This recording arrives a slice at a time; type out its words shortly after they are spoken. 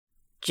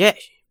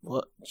Jesh.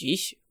 What?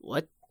 Jeesh?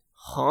 What?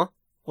 Huh?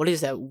 What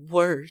is that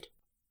word?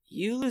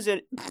 You lose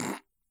it.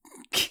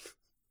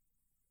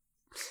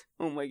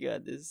 Oh my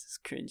god, this is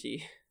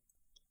cringy.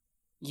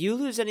 You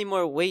lose any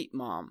more weight,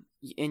 Mom,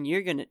 and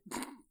you're gonna...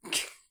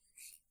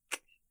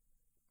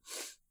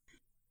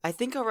 I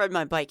think I'll ride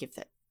my bike if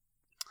that...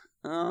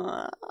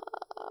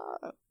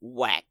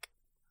 Whack.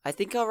 I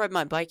think I'll ride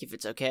my bike if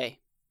it's okay.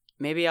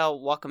 Maybe I'll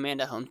walk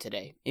Amanda home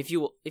today. If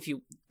you...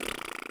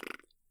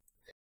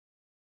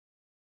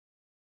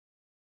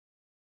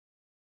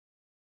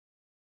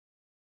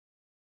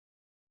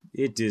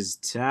 It is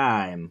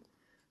time.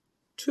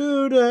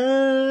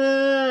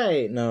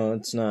 Today! No,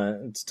 it's not.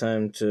 It's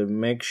time to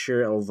make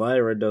sure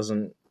Elvira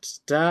doesn't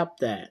stop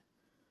that.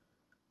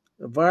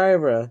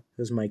 Elvira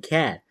is my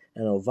cat,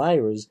 and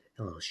Elvira's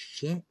a little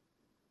shit.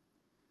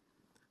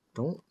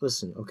 Don't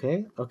listen,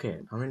 okay? Okay,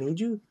 I'm gonna need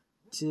you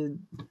to...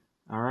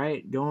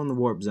 Alright, go in the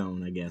warp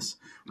zone, I guess.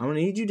 I'm gonna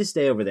need you to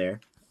stay over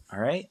there,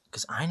 alright?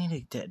 Because I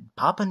need to...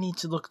 Papa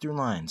needs to look through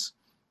lines.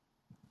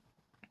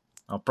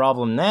 Our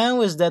problem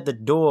now is that the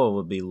door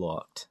will be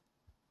locked.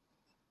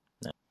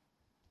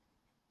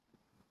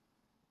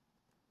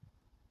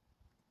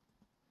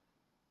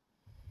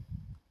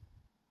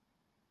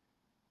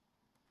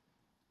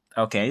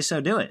 Okay, so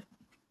do it.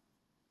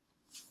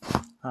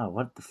 Oh,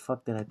 what the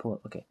fuck did I pull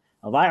up? Okay.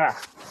 Elvira!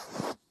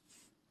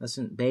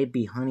 Listen,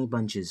 baby honey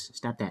bunches.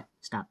 Stop that.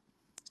 Stop.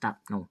 Stop.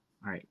 No.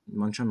 Alright,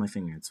 munch on my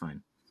finger. It's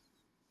fine.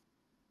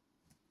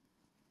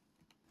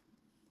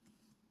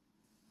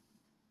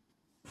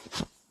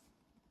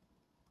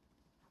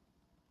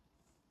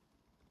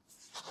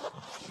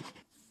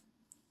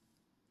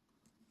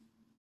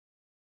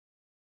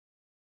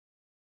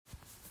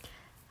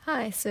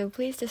 Hi, so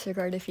please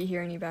disregard if you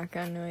hear any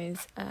background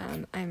noise.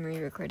 I'm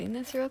re-recording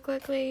this real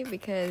quickly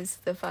because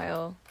the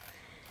file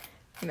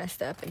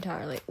messed up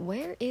entirely.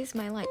 Where is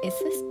my line? Is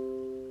this...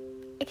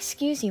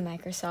 Excuse you,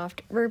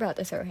 Microsoft. We're about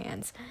to throw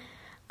hands.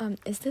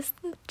 Is this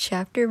the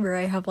chapter where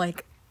I have,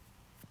 like,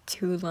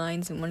 2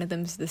 lines and one of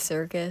them's the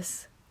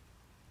circus?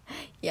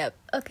 Yep,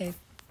 okay.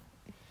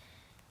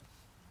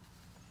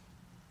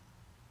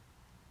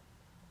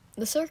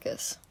 The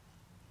circus.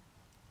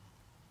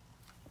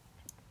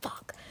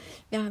 Fuck.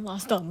 Now I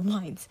lost all the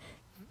lines.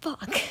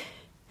 Fuck.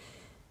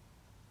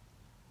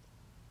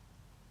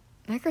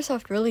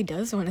 Microsoft really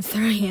does want to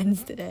throw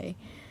hands today.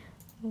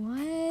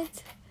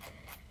 What?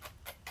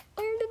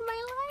 Where did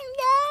my line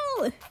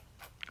go?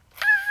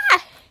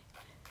 Ah!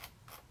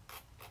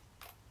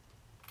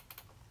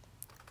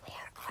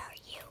 Where are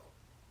you?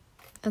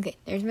 Okay,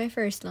 there's my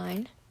first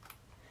line.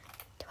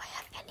 Do I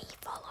have any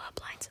follow-up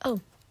lines?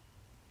 Oh.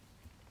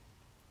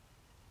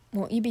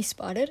 Won't you be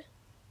spotted?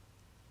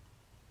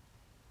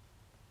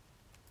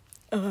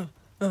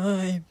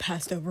 I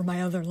passed over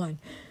my other line.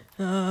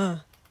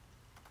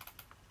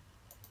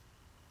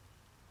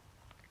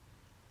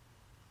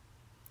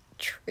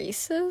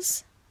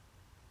 Traces?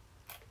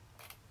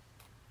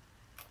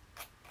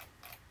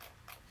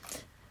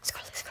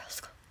 Scroll.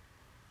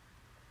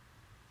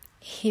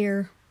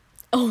 Here.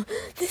 Oh,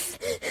 this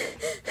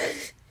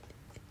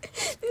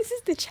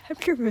is the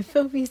chapter where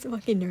Philby's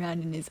walking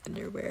around in his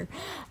underwear.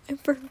 I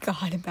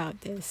forgot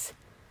about this.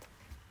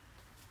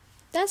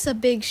 That's a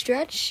big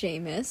stretch,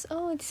 Seamus.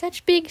 Oh, it's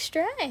such big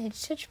stretch.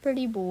 Such a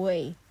pretty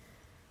boy.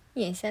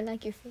 Yes, I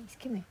like your face.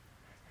 Come here.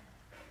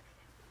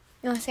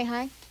 You want to say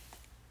hi?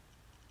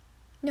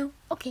 No?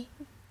 Okay.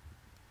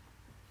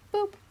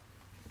 Boop.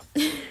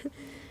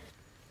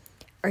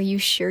 Are you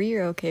sure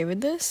you're okay with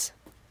this?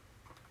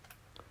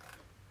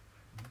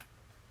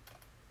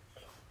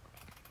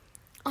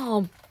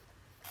 Oh,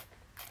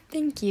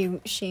 thank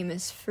you,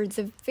 Seamus, for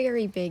the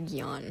very big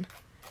yawn.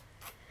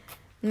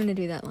 I'm gonna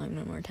do that line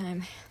one more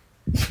time.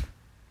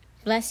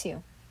 Bless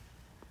you.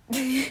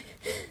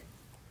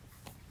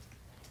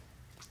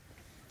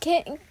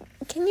 Can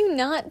you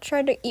not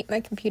try to eat my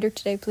computer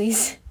today,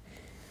 please?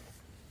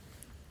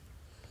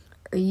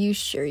 Are you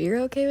sure you're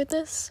okay with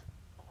this?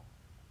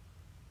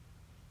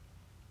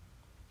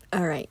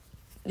 Alright,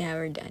 now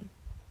we're done.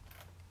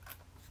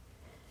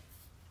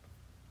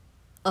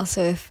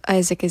 Also, if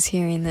Isaac is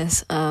hearing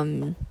this,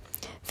 Philby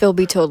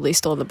totally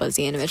stole the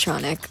Buzzy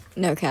animatronic.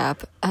 No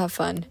cap. Have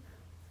fun.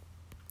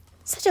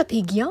 Such a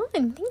big yawn.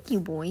 Thank you,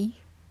 boy.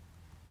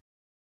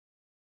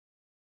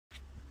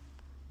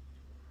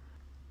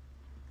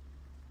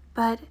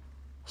 But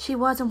she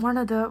wasn't one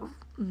of the...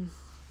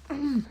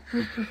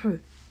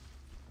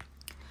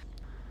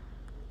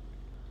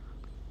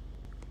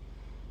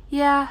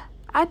 Yeah,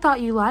 I thought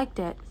you liked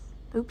it.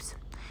 Oops.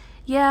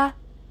 Yeah,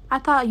 I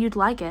thought you'd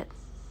like it.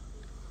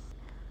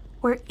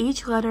 Where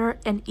each letter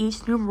and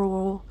each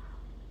numeral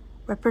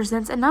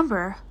represents a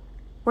number.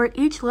 Where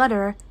each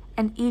letter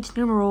and each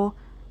numeral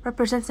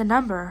represents a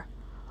number.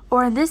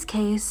 Or in this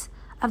case,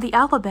 of the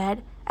alphabet,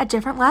 a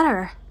different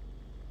letter.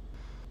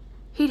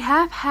 He'd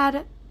have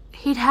had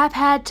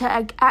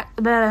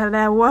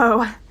to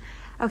whoa.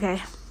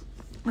 Okay.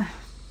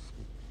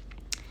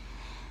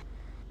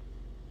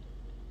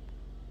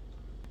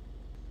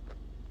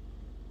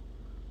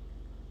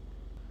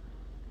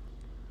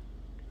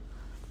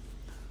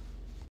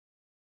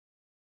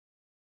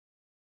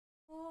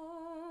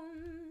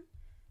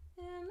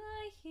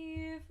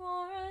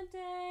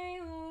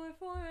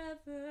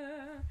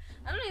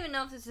 even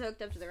know if this is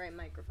hooked up to the right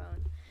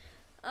microphone.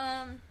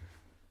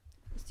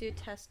 Let's do a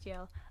test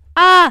yell.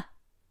 Ah!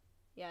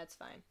 Yeah, it's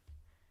fine.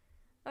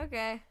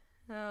 Okay.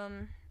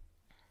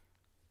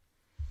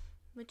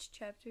 Which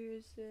chapter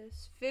is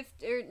this?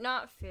 16.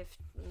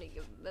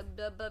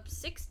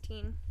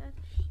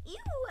 Ew,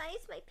 why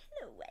is my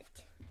pillow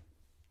wet?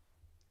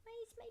 Why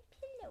is my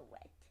pillow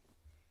wet?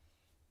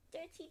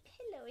 Dirty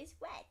pillow is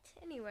wet.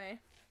 Anyway.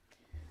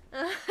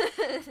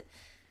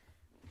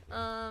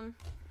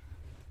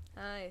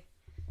 Hi.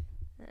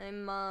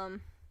 I'm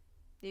Mom.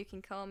 You can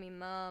call me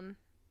Mom.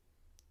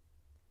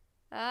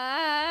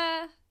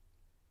 Ah!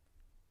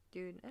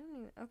 Dude, I don't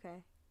even...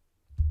 Okay.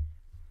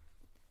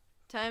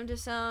 Time to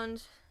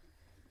sound...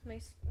 My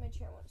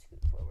chair won't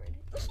scoot forward.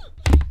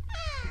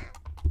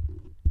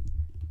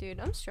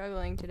 Dude, I'm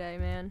struggling today,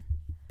 man.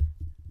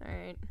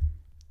 Alright.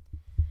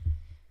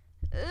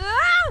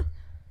 Ah!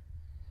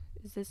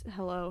 Is this...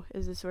 Hello?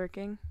 Is this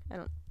working? I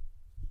don't...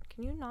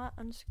 Can you not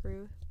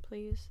unscrew,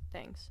 please?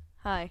 Thanks.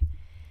 Hi.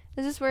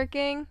 Is this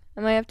working?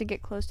 I might have to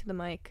get close to the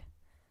mic.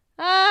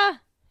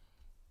 Ah!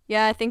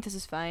 Yeah, I think this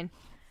is fine.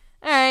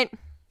 Alright.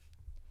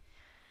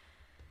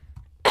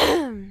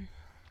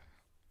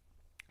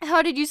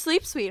 How did you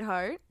sleep,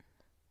 sweetheart?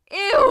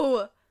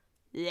 Ew!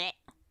 Blech.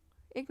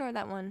 Ignore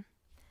that one.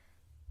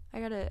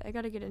 I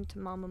gotta get into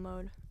mama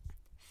mode.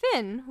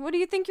 Finn, what do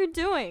you think you're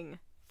doing?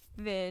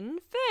 Finn.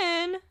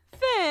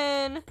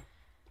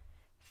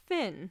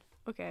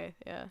 Okay,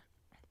 yeah.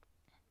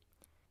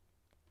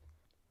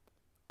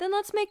 Then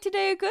let's make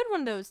today a good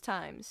one of those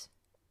times.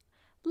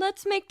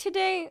 Let's make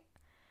today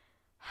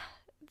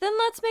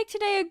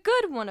a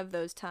good one of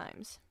those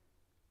times.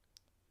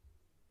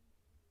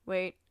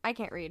 Wait, I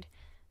can't read.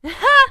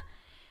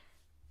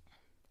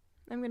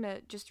 I'm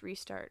gonna just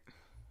restart.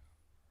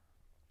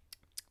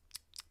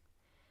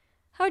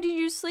 How did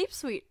you sleep,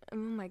 sweet? Oh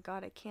my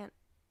god, I can't.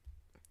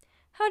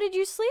 How did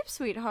you sleep,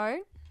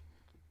 sweetheart?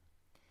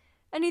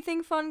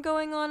 Anything fun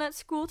going on at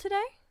school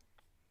today?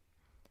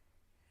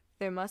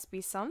 There must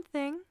be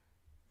something.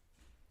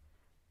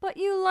 But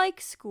you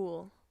like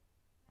school.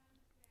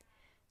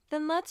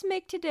 Then let's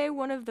make today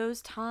one of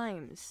those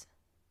times.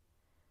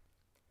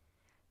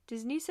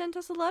 Disney sent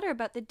us a letter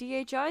about the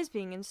DHIs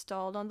being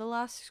installed on the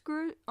last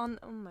screw on...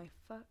 Oh my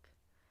fuck.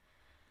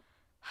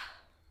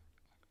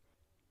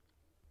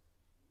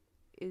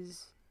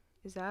 Is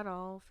that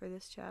all for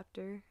this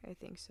chapter? I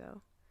think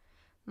so.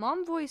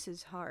 Mom voice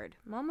is hard.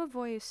 Mama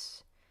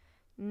voice,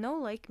 no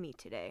like me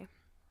today.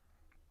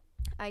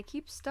 I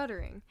keep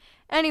stuttering.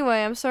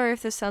 Anyway, I'm sorry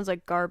if this sounds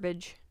like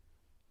garbage.